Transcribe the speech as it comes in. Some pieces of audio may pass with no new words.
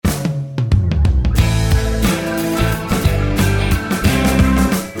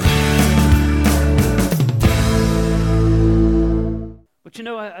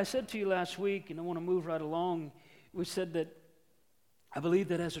I said to you last week, and I want to move right along, we said that I believe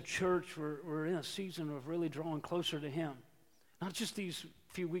that as a church, we're in a season of really drawing closer to Him. Not just these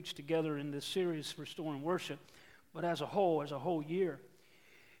few weeks together in this series, Restoring Worship, but as a whole year.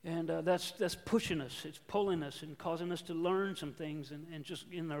 And that's pushing us, it's pulling us and causing us to learn some things and just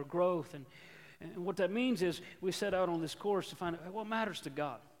in our growth. And what that means is we set out on this course to find out what matters to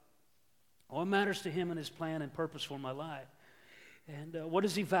God. What matters to Him and His plan and purpose for my life. And what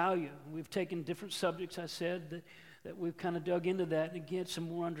does He value? We've taken different subjects, I said, that we've kind of dug into that and get some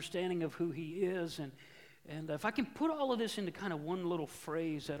more understanding of who He is. And if I can put all of this into kind of one little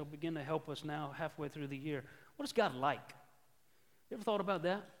phrase that'll begin to help us now halfway through the year. What is God like? You ever thought about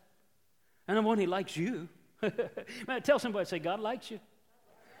that? And then when He likes you. Man, tell somebody, say, God likes you.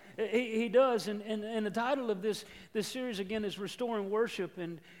 He does. And the title of this series, again, is Restoring Worship.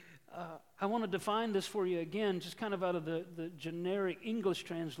 And I want to define this for you again, just kind of out of the generic English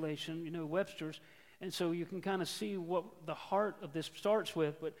translation, Webster's. And so you can kind of see what the heart of this starts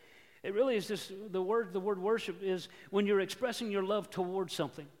with. But it really is just, the word worship is when you're expressing your love towards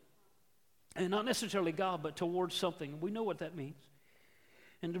something. And not necessarily God, but towards something. We know what that means.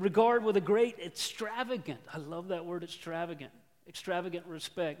 And regard with a great extravagant, I love that word extravagant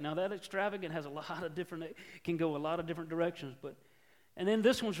respect. Now that extravagant has can go a lot of different directions. And then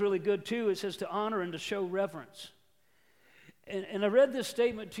this one's really good too. It says to honor and to show reverence. And I read this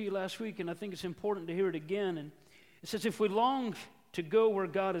statement to you last week, and I think it's important to hear it again. And it says, if we long to go where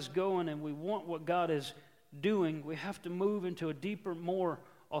God is going and we want what God is doing, we have to move into a deeper, more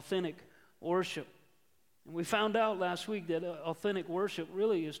authentic worship. And we found out last week that authentic worship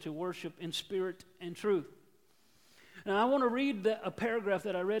really is to worship in spirit and truth. Now, I want to read a paragraph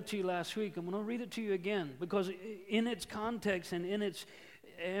that I read to you last week. I'm going to read it to you again because in its context and in its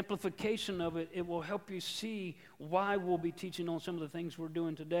amplification of it, it will help you see why we'll be teaching on some of the things we're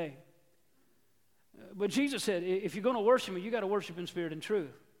doing today. But Jesus said, if you're going to worship Me, you got to worship in spirit and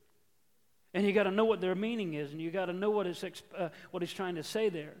truth. And you got to know what their meaning is, and you got to know what He's trying to say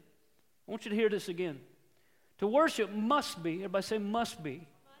there. I want you to hear this again. To worship must be, everybody say must be,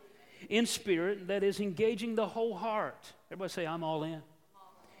 in spirit, that is engaging the whole heart. Everybody say, I'm all in.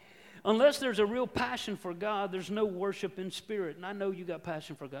 Unless there's a real passion for God, there's no worship in spirit. And I know you got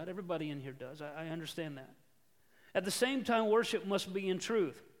passion for God. Everybody in here does. I understand that. At the same time, worship must be in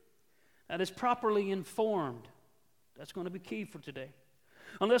truth. That is properly informed. That's going to be key for today.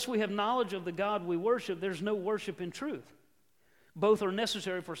 Unless we have knowledge of the God we worship, there's no worship in truth. Both are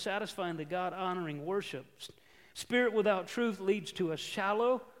necessary for satisfying the God-honoring worship. Spirit without truth leads to a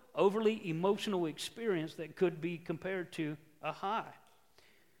shallow, overly emotional experience that could be compared to a high.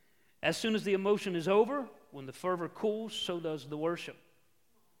 As soon as the emotion is over, when the fervor cools, so does the worship.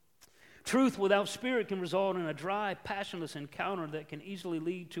 Truth without spirit can result in a dry, passionless encounter that can easily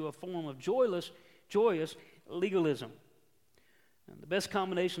lead to a form of joyous legalism. And the best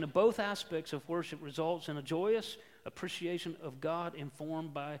combination of both aspects of worship results in a joyous appreciation of God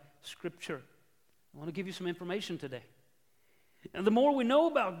informed by Scripture. I want to give you some information today. And the more we know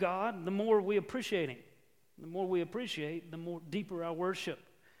about God, the more we appreciate Him. The more we appreciate, the more deeper our worship.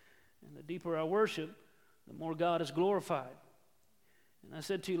 And the deeper our worship, the more God is glorified. And I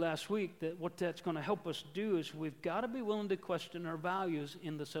said to you last week that what that's going to help us do is we've got to be willing to question our values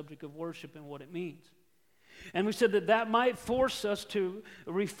in the subject of worship and what it means. And we said that might force us to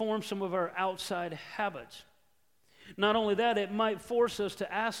reform some of our outside habits. Not only that, it might force us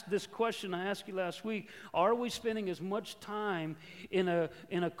to ask this question I asked you last week: are we spending as much time in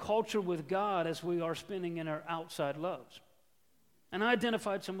a culture with God as we are spending in our outside loves? And I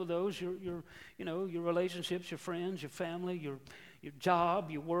identified some of those: your relationships, your friends, your family, your job,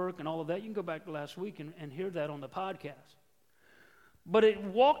 your work, and all of that. You can go back to last week and hear that on the podcast. But it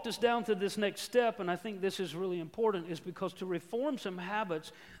walked us down to this next step, and I think this is really important, is because to reform some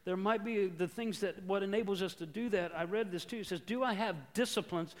habits, there might be the things that what enables us to do that. I read this too. It says, do I have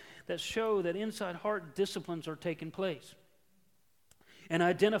disciplines that show that inside heart disciplines are taking place? And I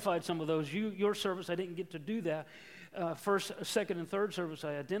identified some of those. Your service, I didn't get to do that. First, second, and third service,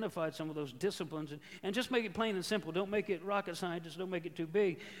 I identified some of those disciplines. And just make it plain and simple. Don't make it rocket science. Just don't make it too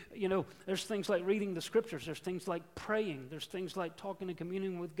big. There's things like reading the Scriptures. There's things like praying. There's things like talking and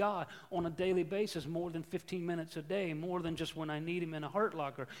communing with God on a daily basis, more than 15 minutes a day, more than just when I need Him in a heart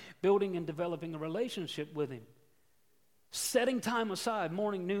locker. Building and developing a relationship with Him. Setting time aside,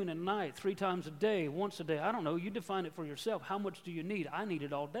 morning, noon, and night, 3 times a day, once a day. I don't know. You define it for yourself. How much do you need? I need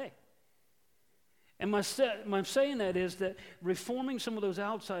it all day. And my saying that is that reforming some of those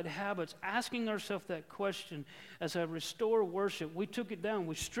outside habits, asking ourselves that question as I restore worship, we took it down.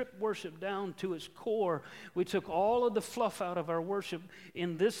 We stripped worship down to its core. We took all of the fluff out of our worship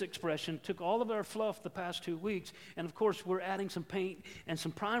in this expression, took all of our fluff the past 2 weeks, and of course we're adding some paint and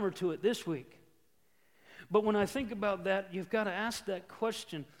some primer to it this week. But when I think about that, you've got to ask that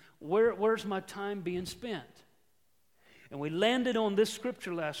question, where's my time being spent? And we landed on this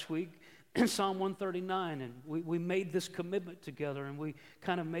scripture last week, in Psalm 139, and we made this commitment together, and we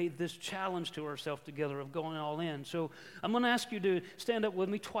kind of made this challenge to ourselves together of going all in. So I'm going to ask you to stand up with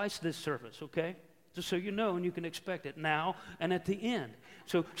me twice this service, okay? Just so you know, and you can expect it now and at the end.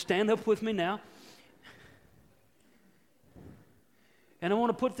 So stand up with me now. And I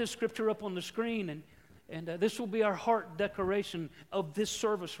want to put this scripture up on the screen, and this will be our heart declaration of this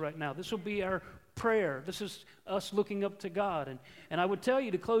service right now. This will be our prayer. This is us looking up to God. And I would tell you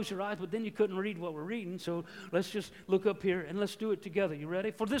to close your eyes, but then you couldn't read what we're reading, so let's just look up here and let's do it together. You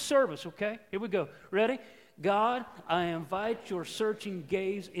ready? For this service, okay? Here we go. Ready? God, I invite your searching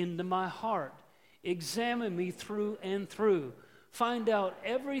gaze into my heart. Examine me through and through. Find out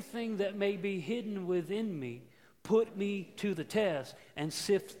everything that may be hidden within me. Put me to the test and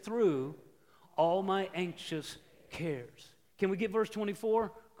sift through all my anxious cares. Can we get verse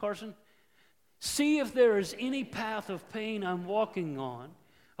 24, Carson? See if there is any path of pain I'm walking on.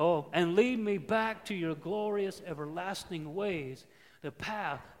 Oh, and lead me back to your glorious everlasting ways, the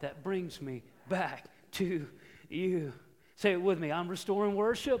path that brings me back to you. Say it with me. I'm restoring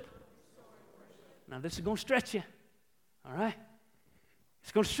worship. Now this is going to stretch you. All right?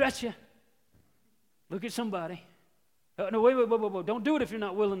 It's going to stretch you. Look at somebody. No, wait. Don't do it if you're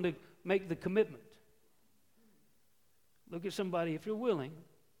not willing to make the commitment. Look at somebody if you're willing.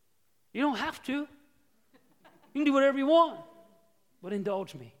 You don't have to. You can do whatever you want. But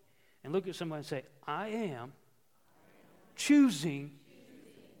indulge me. And look at somebody and say, I am choosing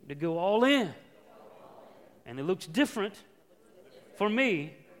to go all in. And it looks different for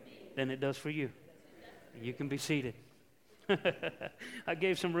me than it does for you. You can be seated. I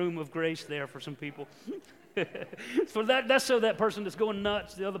gave some room of grace there for some people. For that's so that person that's going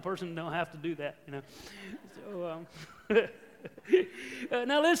nuts, the other person don't have to do that, you know. So,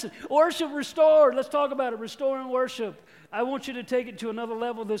 now listen, worship restored. Let's talk about it, restoring worship. I want you to take it to another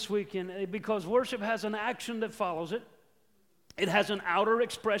level this weekend because worship has an action that follows it. It has an outer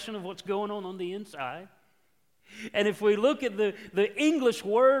expression of what's going on the inside. And if we look at the English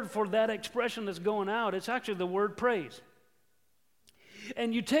word for that expression that's going out, it's actually the word praise.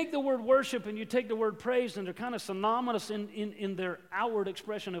 And you take the word worship and you take the word praise, and they're kind of synonymous in their outward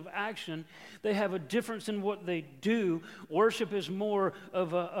expression of action. They have a difference in what they do. Worship is more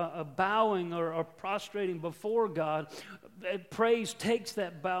of a bowing or prostrating before God. Praise takes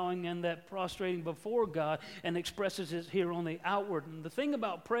that bowing and that prostrating before God and expresses it here on the outward. And the thing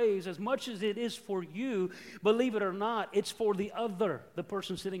about praise, as much as it is for you, believe it or not, it's for the other, the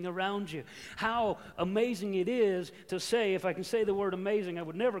person sitting around you. How amazing it is to say, if I can say the word amazing, I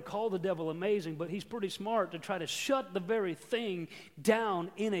would never call the devil amazing, but he's pretty smart to try to shut the very thing down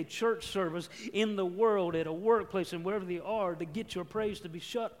in a church service, in the world, at a workplace, and wherever they are, to get your praise to be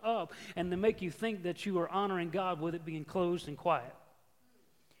shut up and to make you think that you are honoring God with it being closed and quiet,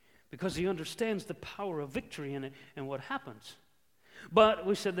 because he understands the power of victory in it and what happens. But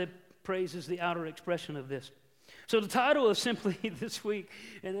we said that praise is the outer expression of this. So the title is simply this week,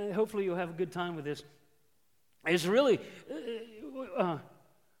 and hopefully you'll have a good time with this, is really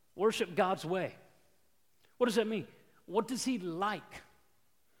worship God's way. What does that mean? What does he like?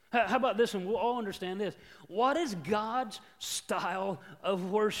 How about this, and we'll all understand this. What is God's style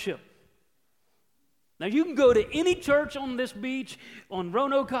of worship? Now, you can go to any church on this beach, on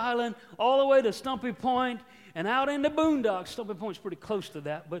Roanoke Island, all the way to Stumpy Point, and out in the boondocks. Stumpy Point's pretty close to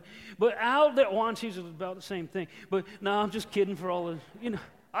that, but out there, Wanchese is about the same thing. But no, I'm just kidding for all of,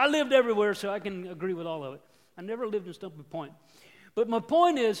 I lived everywhere, so I can agree with all of it. I never lived in Stumpy Point. But my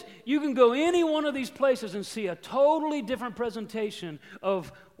point is, you can go any one of these places and see a totally different presentation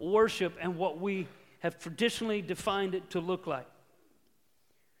of worship and what we have traditionally defined it to look like.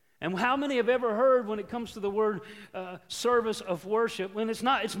 And how many have ever heard when it comes to the word service of worship, when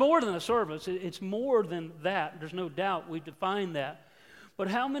it's more than a service, it's more than that. There's no doubt we define that. But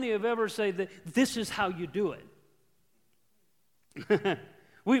how many have ever said that this is how you do it?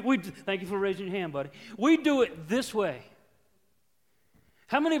 we thank you for raising your hand, buddy. We do it this way.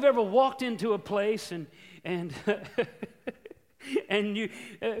 How many have ever walked into a place and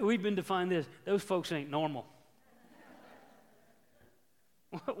we've been defined this, those folks ain't normal.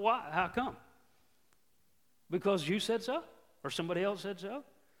 Why? How come? Because you said so? Or somebody else said so?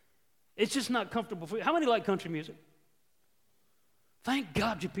 It's just not comfortable for you. How many like country music? Thank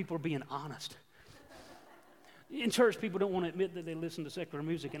God you people are being honest. In church, people don't want to admit that they listen to secular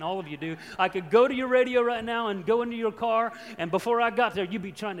music, and all of you do. I could go to your radio right now and go into your car, and before I got there, you'd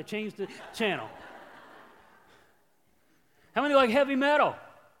be trying to change the channel. How many like heavy metal?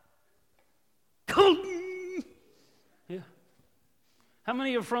 Yeah. How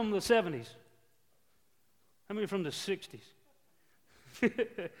many are from the 70s? How many are from the 60s?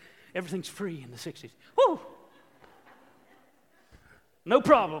 Everything's free in the 60s. Woo! No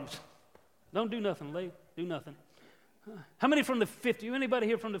problems. Don't do nothing, lady. Do nothing. How many from the 50s? Anybody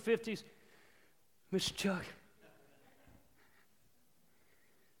here from the 50s? Mr. Chuck.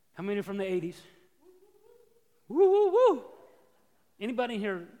 How many from the 80s? Woo, woo, woo. Anybody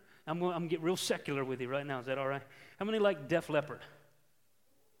here? I'm going to get real secular with you right now. Is that all right? How many like Def Leppard?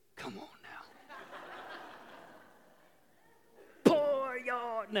 Come on now. Pour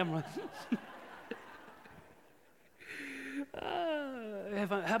your... Never mind.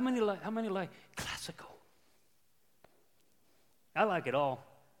 How many like classical? I like it all.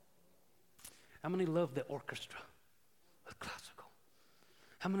 How many love the orchestra with classical?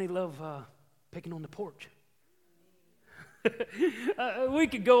 How many love picking on the porch? We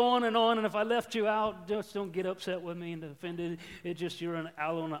could go on, and if I left you out, just don't get upset with me and offended. It's just you're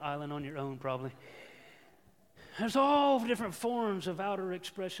out on an island on your own, probably. There's all different forms of outer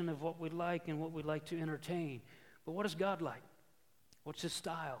expression of what we like and what we like to entertain. But what is God like? What's His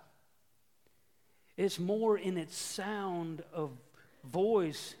style? It's more in its sound of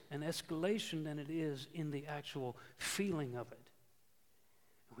voice and escalation than it is in the actual feeling of it.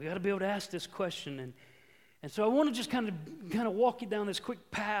 We got to be able to ask this question, and so I want to just kind of walk you down this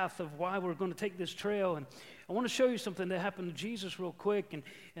quick path of why we're going to take this trail, and I want to show you something that happened to Jesus real quick,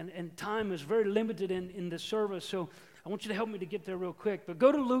 and time is very limited in this service, so I want you to help me to get there real quick. But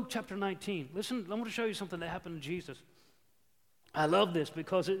go to Luke chapter 19. Listen, I want to show you something that happened to Jesus. I love this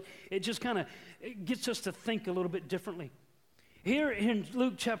because it just kind of gets us to think a little bit differently. Here in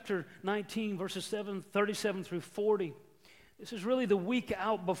Luke chapter 19, verses 37 through 40, this is really the week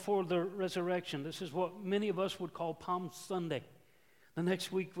out before the resurrection. This is what many of us would call Palm Sunday. The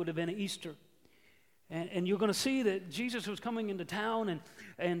next week would have been Easter. And you're going to see that Jesus was coming into town,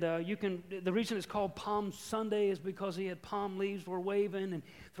 and the reason it's called Palm Sunday is because he had palm leaves were waving and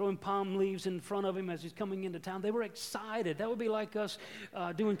throwing palm leaves in front of him as he's coming into town. They were excited. That would be like us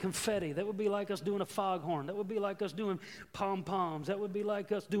doing confetti. That would be like us doing a foghorn. That would be like us doing pom-poms. That would be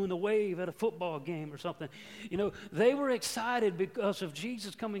like us doing the wave at a football game or something. You know, they were excited because of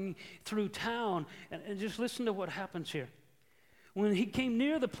Jesus coming through town. And just listen to what happens here. When he came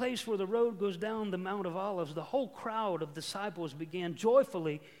near the place where the road goes down the Mount of Olives, the whole crowd of disciples began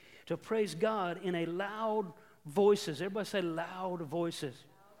joyfully to praise God in a loud voices. Everybody say loud voices.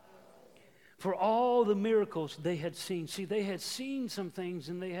 For all the miracles they had seen. See, they had seen some things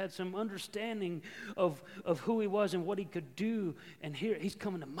and they had some understanding of who he was and what he could do. And here, he's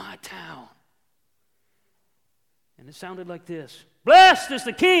coming to my town. And it sounded like this. Blessed is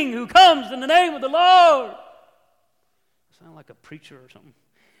the King who comes in the name of the Lord. Sound like a preacher or something.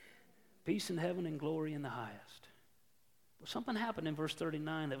 Peace in heaven and glory in the highest. Well, something happened in verse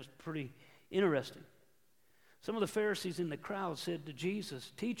 39 that was pretty interesting. Some of the Pharisees in the crowd said to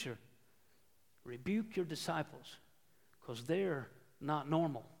Jesus, Teacher, rebuke your disciples because they're not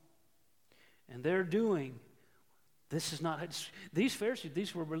normal. And they're doing, this is not, these Pharisees,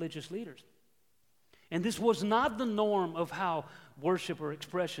 these were religious leaders. And this was not the norm of how worship or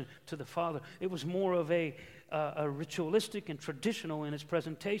expression to the Father. It was more of a ritualistic and traditional in its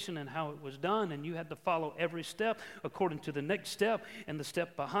presentation and how it was done, and you had to follow every step according to the next step and the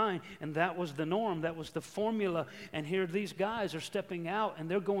step behind, and that was the norm, that was the formula. And here these guys are stepping out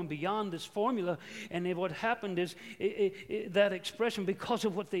and they're going beyond this formula, and what happened is that expression, because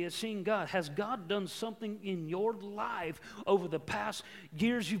of what they had seen God. Has God done something in your life over the past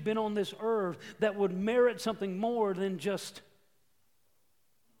years you've been on this earth that would merit something more than just...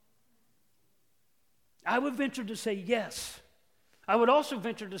 I would venture to say yes. I would also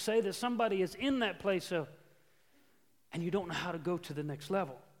venture to say that somebody is in that place of, and you don't know how to go to the next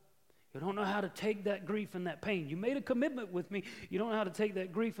level. You don't know how to take that grief and that pain. You made a commitment with me. You don't know how to take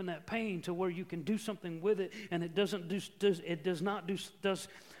that grief and that pain to where you can do something with it, and it doesn't do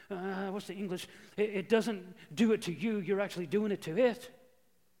it to you. You're actually doing it to it.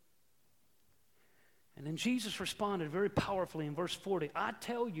 And then Jesus responded very powerfully in verse 40. I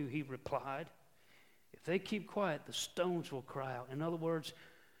tell you, he replied, if they keep quiet, the stones will cry out. In other words,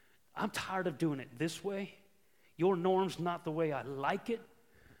 I'm tired of doing it this way. Your norm's not the way I like it.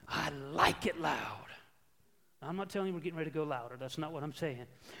 I like it loud. I'm not telling you we're getting ready to go louder. That's not what I'm saying.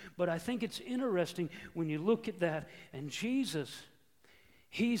 But I think it's interesting when you look at that, and Jesus,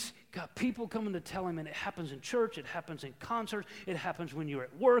 He's got people coming to tell Him, and it happens in church, it happens in concerts, it happens when you're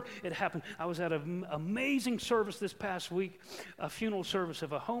at work, it happens. I was at an amazing service this past week, a funeral service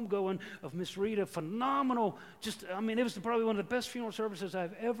of a homegoing of Miss Rita, phenomenal. It was probably one of the best funeral services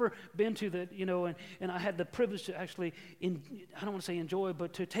I've ever been to that, and I had the privilege to actually, I don't want to say enjoy,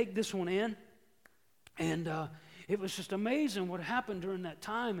 but to take this one in. And it was just amazing what happened during that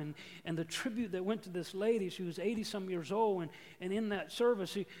time and the tribute that went to this lady. She was 80-some years old, and in that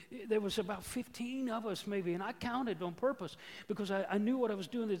service, there was about 15 of us maybe, and I counted on purpose because I knew what I was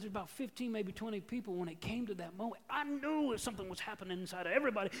doing. There's about 15, maybe 20 people. When it came to that moment, I knew if something was happening inside of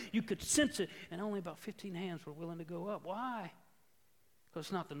everybody. You could sense it, and only about 15 hands were willing to go up. Why? Because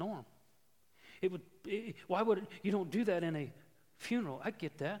it's not the norm. Why would you don't do that in a funeral? I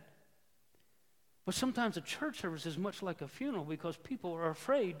get that. But sometimes a church service is much like a funeral because people are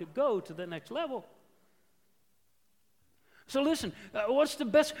afraid to go to the next level. So listen, what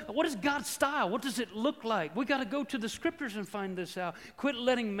is God's style? What does it look like? We got to go to the scriptures and find this out. Quit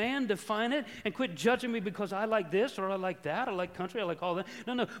letting man define it and quit judging me because I like this or I like that, I like country, I like all that.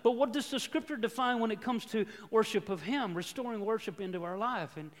 No. But what does the scripture define when it comes to worship of Him, restoring worship into our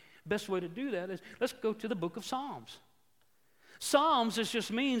life? And best way to do that is let's go to the book of Psalms. Psalms, it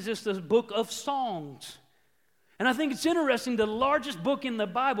just means it's the book of songs. And I think it's interesting, the largest book in the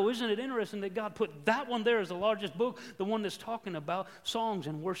Bible, isn't it interesting that God put that one there as the largest book, the one that's talking about songs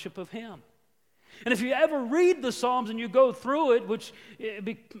and worship of Him. And if you ever read the Psalms and you go through it, which it'd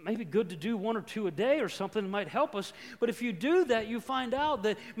be maybe good to do 1 or 2 a day or something, might help us. But if you do that, you find out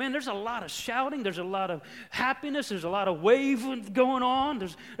that, man, there's a lot of shouting, there's a lot of happiness, there's a lot of waving going on,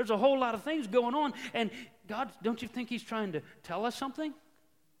 there's a whole lot of things going on. And God, don't you think He's trying to tell us something?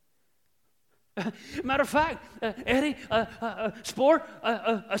 Matter of fact, Eddie,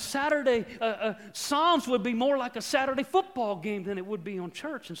 a Saturday, Psalms would be more like a Saturday football game than it would be on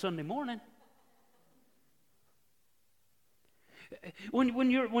church and Sunday morning.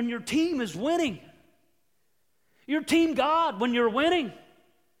 When your team is winning, your team God, when you're winning,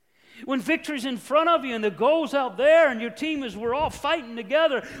 when victory's in front of you and the goal's out there and your team we're all fighting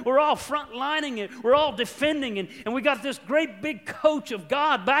together, we're all front lining it, we're all defending, and we got this great big coach of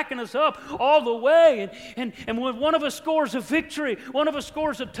God backing us up all the way, and when one of us scores a victory, one of us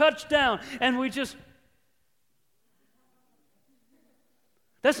scores a touchdown, and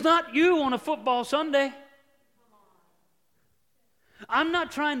that's not you on a football Sunday. I'm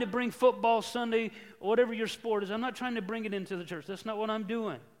not trying to bring football Sunday, whatever your sport is, I'm not trying to bring it into the church. That's not what I'm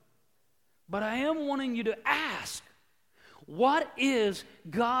doing. But I am wanting you to ask, what is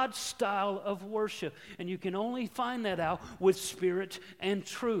God's style of worship? And you can only find that out with spirit and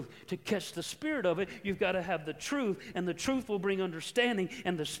truth. To catch the spirit of it, you've got to have the truth, and the truth will bring understanding,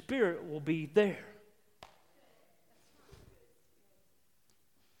 and the spirit will be there.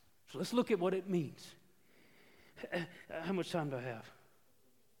 So let's look at what it means. How much time do I have?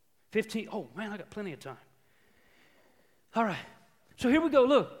 15? Oh, man, I got plenty of time. All right. So here we go.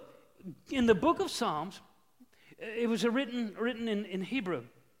 Look. In the book of Psalms, it was written in Hebrew.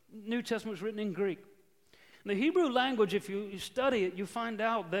 New Testament was written in Greek. In the Hebrew language, if you study it, you find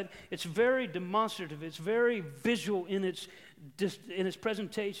out that it's very demonstrative. It's very visual in its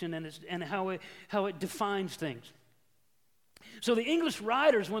presentation and how it defines things. So the English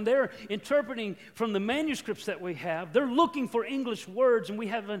writers, when they're interpreting from the manuscripts that we have, they're looking for English words, and we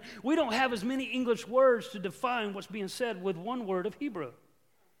don't have as many English words to define what's being said with one word of Hebrew.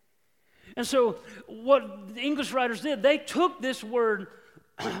 And so what the English writers did, they took this word,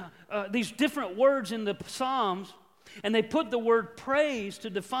 these different words in the Psalms, and they put the word praise to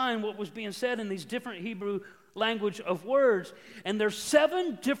define what was being said in these different Hebrew language of words. And there's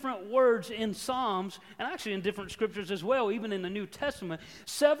 7 different words in Psalms, and actually in different scriptures as well, even in the New Testament,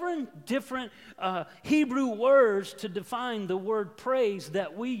 7 different Hebrew words to define the word praise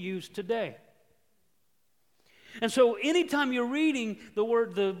that we use today. And so anytime you're reading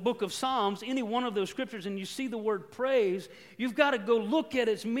the book of Psalms, any one of those scriptures, and you see the word praise, you've got to go look at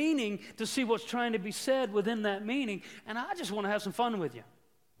its meaning to see what's trying to be said within that meaning. And I just want to have some fun with you.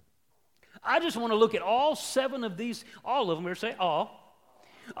 I just want to look at all 7 of these, all of them, or say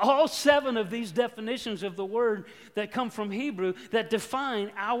all 7 of these definitions of the word that come from Hebrew that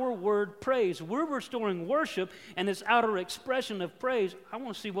define our word praise. We're restoring worship and its outer expression of praise. I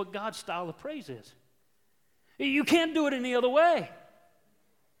want to see what God's style of praise is. You can't do it any other way.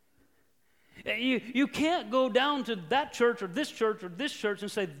 You can't go down to that church or this church or this church and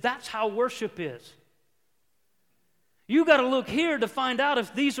say that's how worship is. You got to look here to find out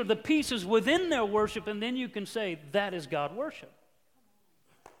if these are the pieces within their worship, and then you can say, that is God worship.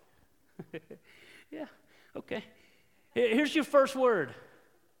 Yeah, okay. Here's your first word.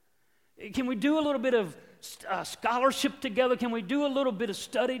 Can we do a little bit of scholarship together? Can we do a little bit of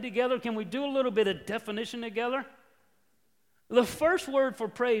study together? Can we do a little bit of definition together? The first word for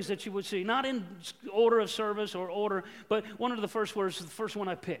praise that you would see, not in order of service or order, but one of the first words is the first one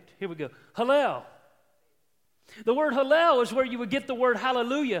I picked. Here we go. Hallel. The word hallel is where you would get the word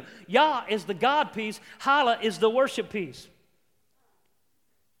hallelujah. Yah is the God piece. Halla is the worship piece.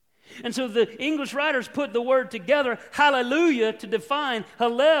 And so the English writers put the word together, hallelujah, to define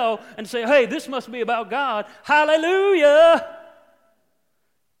hallel and say, hey, this must be about God. Hallelujah.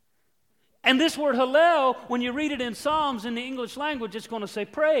 And this word hallel, when you read it in Psalms in the English language, it's going to say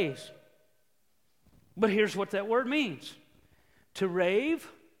praise. But here's what that word means. To rave,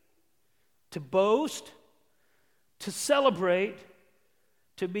 to boast, to celebrate,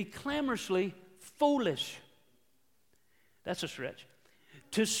 to be clamorously foolish. That's a stretch.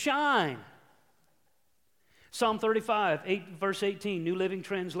 To shine. Psalm 35, verse 18, New Living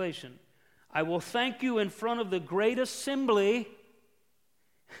Translation. I will thank you in front of the great assembly.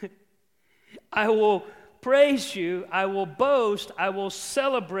 I will praise you. I will boast. I will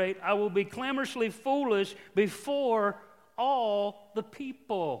celebrate. I will be clamorously foolish before all the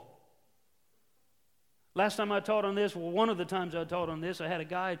people. Last time I taught on this, well, one of the times I taught on this, I had a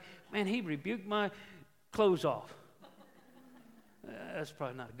guy, man, he rebuked my clothes off. That's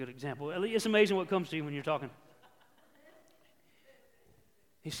probably not a good example. It's amazing what comes to you when you're talking.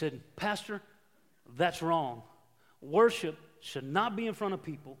 He said, Pastor, that's wrong. Worship should not be in front of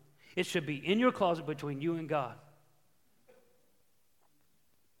people. It should be in your closet between you and God.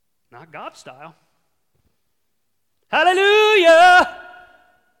 Not God style. Hallelujah!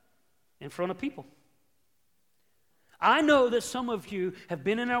 In front of people. I know that some of you have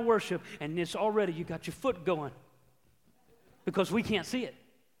been in our worship and it's already, you got your foot going because we can't see it.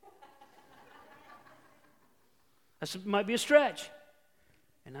 That might be a stretch.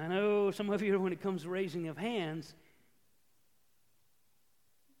 And I know some of you, when it comes to raising of hands,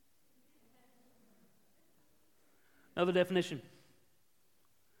 another definition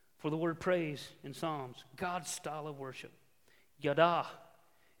for the word praise in Psalms, God's style of worship. Yadah.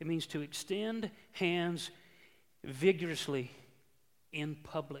 It means to extend hands vigorously in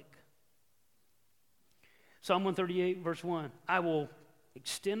public. Psalm 138, verse 1. I will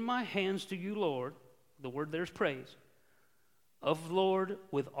extend my hands to you, Lord. The word there is praise. Of the Lord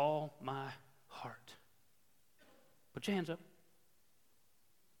with all my heart. Put your hands up.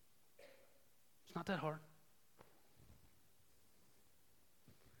 It's not that hard.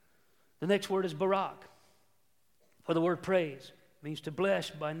 The next word is barak. For the word praise. It means to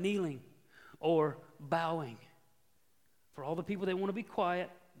bless by kneeling or bowing. For all the people that want to be quiet,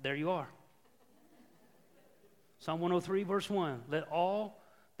 there you are. Psalm 103, verse 1. Let all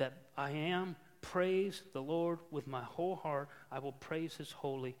that I am praise the Lord with my whole heart. I will praise his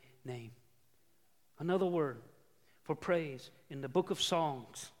holy name. Another word for praise in the book of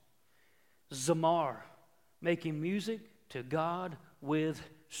Songs. Zamar, making music to God with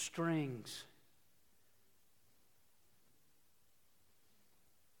strings.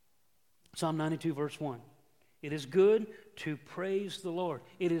 Psalm 92, verse 1. It is good to praise the Lord.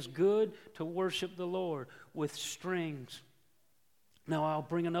 It is good to worship the Lord with strings. Now, I'll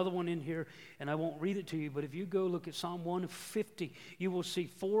bring another one in here, and I won't read it to you, but if you go look at Psalm 150, you will see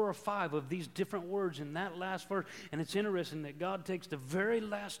 4 or 5 of these different words in that last verse, and it's interesting that God takes the very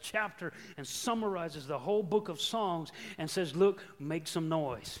last chapter and summarizes the whole book of songs and says, look, make some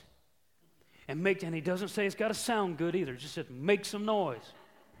noise. And he doesn't say it's got to sound good either. He just says, make some noise.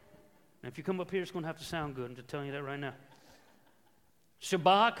 And if you come up here, it's going to have to sound good. I'm just telling you that right now.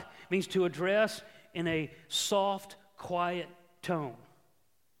 Shabach means to address in a soft, quiet tone.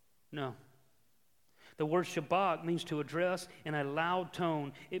 No. The word shabach means to address in a loud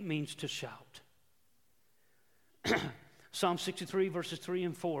tone. It means to shout. Psalm 63, verses 3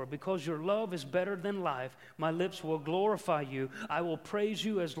 and 4. Because your love is better than life, my lips will glorify you. I will praise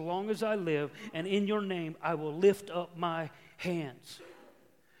you as long as I live, and in your name I will lift up my hands.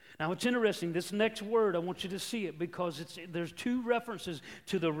 Now, it's interesting. This next word, I want you to see it because there's 2 references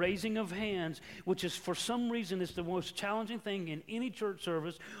to the raising of hands, which is, for some reason, it's the most challenging thing in any church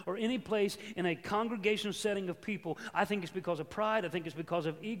service or any place in a congregation setting of people. I think it's because of pride. I think it's because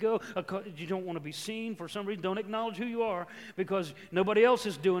of ego. You don't want to be seen for some reason. Don't acknowledge who you are because nobody else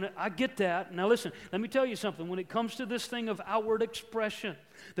is doing it. I get that. Now, listen, let me tell you something. When it comes to this thing of outward expression,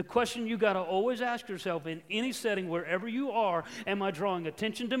 The question you got to always ask yourself in any setting, wherever you are, am I drawing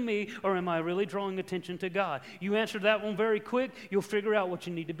attention to me or am I really drawing attention to God? You answer that one very quick, you'll figure out what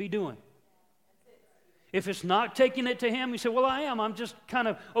you need to be doing. If it's not taking it to Him, you say, well, I am. I'm just kind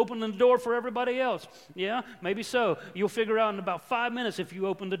of opening the door for everybody else. Yeah, maybe so. You'll figure out in about 5 minutes if you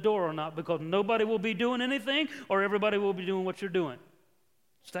open the door or not, because nobody will be doing anything or everybody will be doing what you're doing.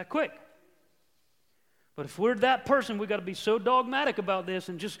 It's that quick. But if we're that person, we've got to be so dogmatic about this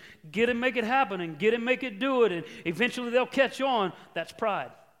and just get and make it happen and get and make it do it, and eventually they'll catch on. That's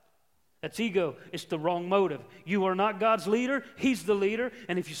pride. That's ego. It's the wrong motive. You are not God's leader. He's the leader.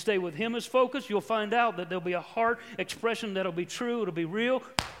 And if you stay with Him as focus, you'll find out that there'll be a heart expression that'll be true, it'll be real,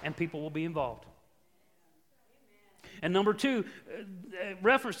 and people will be involved. And number 2,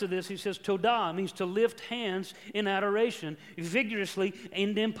 reference to this, he says, Todah means to lift hands in adoration, vigorously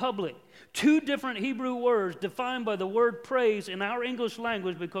and in public. 2 different Hebrew words defined by the word praise in our English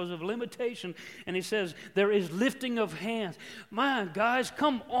language because of limitation. And he says, there is lifting of hands. Man, guys,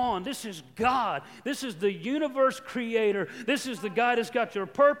 come on. This is God. This is the universe creator. This is the guy that's got your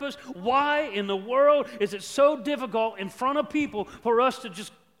purpose. Why in the world is it so difficult in front of people for us to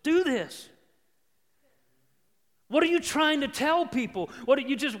just do this? What are you trying to tell people? What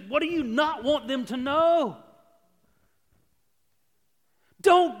do you not want them to know?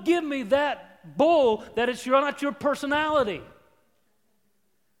 Don't give me that bull that it's not your personality.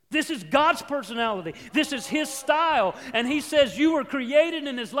 This is God's personality. This is His style. And He says you were created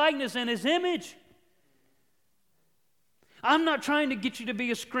in His likeness and His image. I'm not trying to get you to be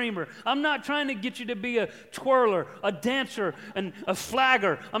a screamer. I'm not trying to get you to be a twirler, a dancer, and a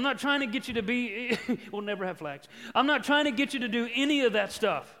flagger. I'm not trying to get you to be, we'll never have flags. I'm not trying to get you to do any of that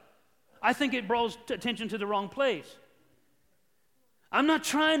stuff. I think it draws attention to the wrong place. I'm not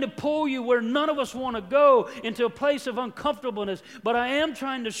trying to pull you where none of us want to go, into a place of uncomfortableness, but I am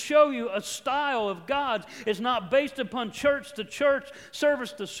trying to show you a style of God's. It's not based upon church to church,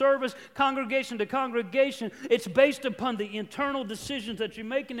 service to service, congregation to congregation. It's based upon the internal decisions that you're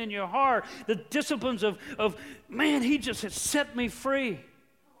making in your heart, the disciplines of man, He just has set me free.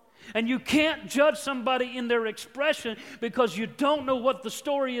 And you can't judge somebody in their expression because you don't know what the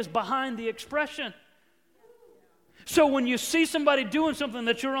story is behind the expression. So when you see somebody doing something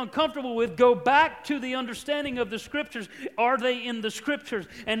that you're uncomfortable with, go back to the understanding of the Scriptures. Are they in the Scriptures?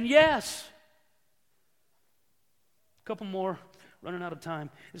 And yes. A couple more, running out of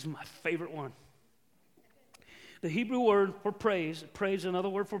time. This is my favorite one. The Hebrew word for praise, another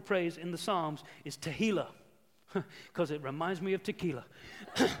word for praise in the Psalms, is tehillah. Because it reminds me of tequila.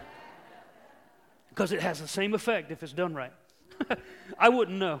 Because it has the same effect if it's done right. I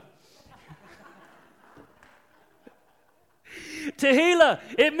wouldn't know. Tehillah,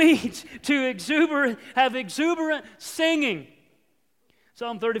 it means to have exuberant singing.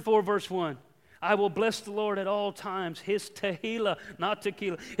 Psalm 34, verse 1. I will bless the Lord at all times. His tehillah, not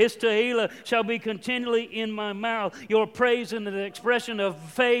tequila, His tehillah shall be continually in my mouth. Your praise and the expression of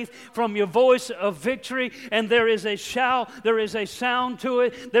faith from your voice of victory. And there is a shout, there is a sound to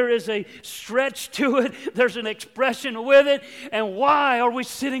it, there is a stretch to it, there's an expression with it. And why are we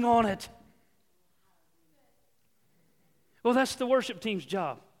sitting on it? Well, that's the worship team's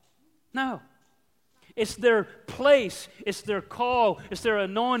job. No. It's their place. It's their call. It's their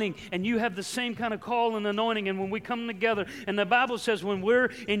anointing. And you have the same kind of call and anointing. And when we come together, and the Bible says when we're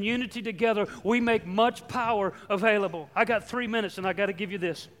in unity together, we make much power available. I got 3 minutes, and I got to give you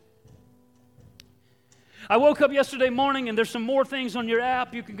this. I woke up yesterday morning, and there's some more things on your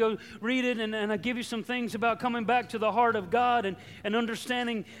app. You can go read it, and I give you some things about coming back to the heart of God and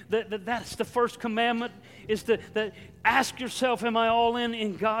understanding that that's the first commandment, is that ask yourself, am I all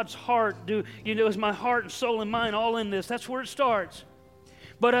in God's heart? Is my heart and soul and mind all in this? That's where it starts.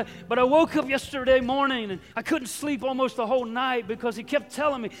 But I woke up yesterday morning, and I couldn't sleep almost the whole night because He kept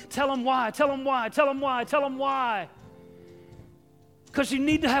telling me, tell Him why, tell Him why, tell Him why, tell Him why. Because you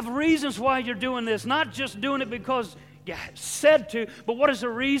need to have reasons why you're doing this, not just doing it because you said to, but what is the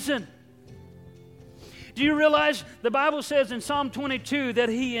reason? Do you realize the Bible says in Psalm 22 that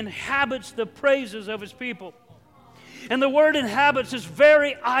He inhabits the praises of His people? And the word inhabits is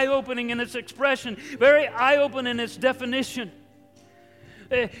very eye-opening in its expression, very eye-opening in its definition.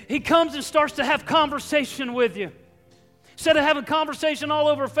 He comes and starts to have conversation with you. Instead of having conversation all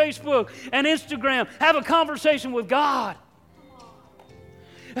over Facebook and Instagram, have a conversation with God.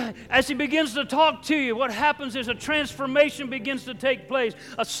 As He begins to talk to you, what happens is a transformation begins to take place.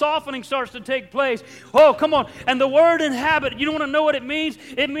 A softening starts to take place. Oh, come on. And the word inhabit, you don't want to know what it means?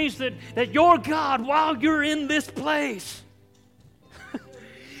 It means that you're God while you're in this place.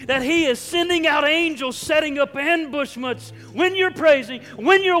 that He is sending out angels, setting up ambushments when you're praising,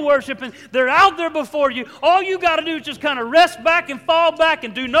 when you're worshiping. They're out there before you. All you got to do is just kind of rest back and fall back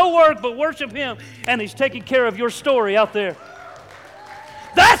and do no work but worship Him, and He's taking care of your story out there.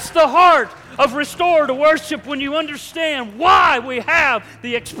 That's the heart of Restore to Worship, when you understand why we have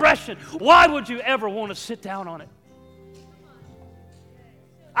the expression. Why would you ever want to sit down on it?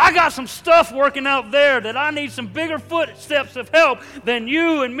 I got some stuff working out there that I need some bigger footsteps of help than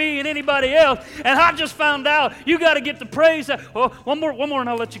you and me and anybody else. And I just found out you got to get the praise. Oh, one more, and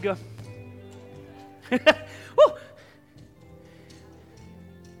I'll let you go.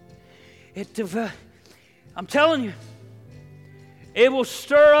 I'm telling you, it will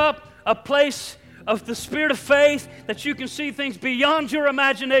stir up a place of the spirit of faith that you can see things beyond your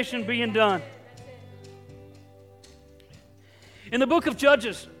imagination being done. In the book of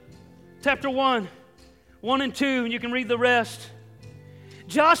Judges, chapter 1 and 2, and you can read the rest,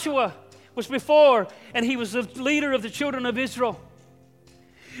 Joshua was before, and he was the leader of the children of Israel.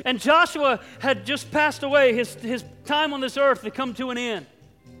 And Joshua had just passed away. His time on this earth had come to an end.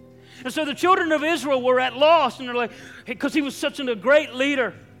 And so the children of Israel were at loss, and they're like, because he was such a great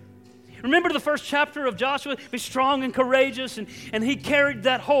leader. Remember the first chapter of Joshua? Be strong and courageous, and he carried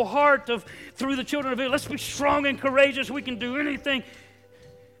that whole heart through the children of Israel. Let's be strong and courageous. We can do anything.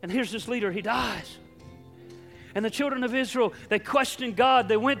 And here's this leader. He dies. And the children of Israel, they questioned God.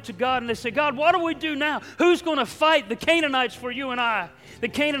 They went to God and they said, God, what do we do now? Who's going to fight the Canaanites for you and I? The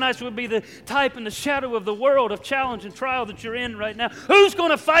Canaanites would be the type and the shadow of the world of challenge and trial that you're in right now. Who's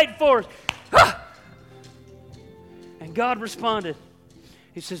going to fight for us? Ah! And God responded.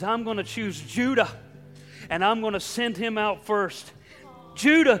 He says, I'm going to choose Judah, and I'm going to send him out first.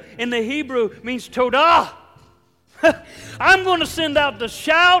 Judah in the Hebrew means Todah. I'm going to send out the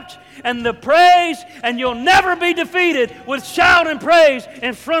shout and the praise, and you'll never be defeated with shout and praise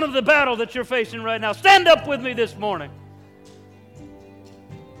in front of the battle that you're facing right now. Stand up with me this morning.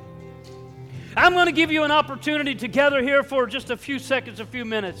 I'm going to give you an opportunity to gather here for just a few seconds, a few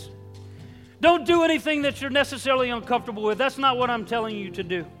minutes. Don't do anything that you're necessarily uncomfortable with. That's not what I'm telling you to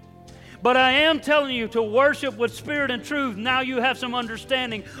do. But I am telling you to worship with spirit and truth. Now you have some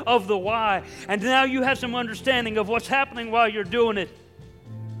understanding of the why. And now you have some understanding of what's happening while you're doing it.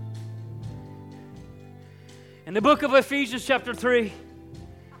 In the book of Ephesians chapter 3,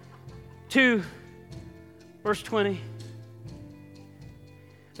 2, verse 20,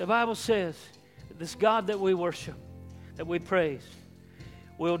 the Bible says that this God that we worship, that we praise,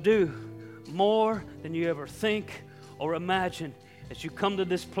 will do more than you ever think or imagine as you come to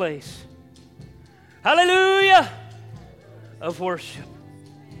this place. Hallelujah! Of worship.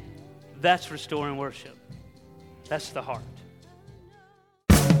 That's restoring worship. That's the heart.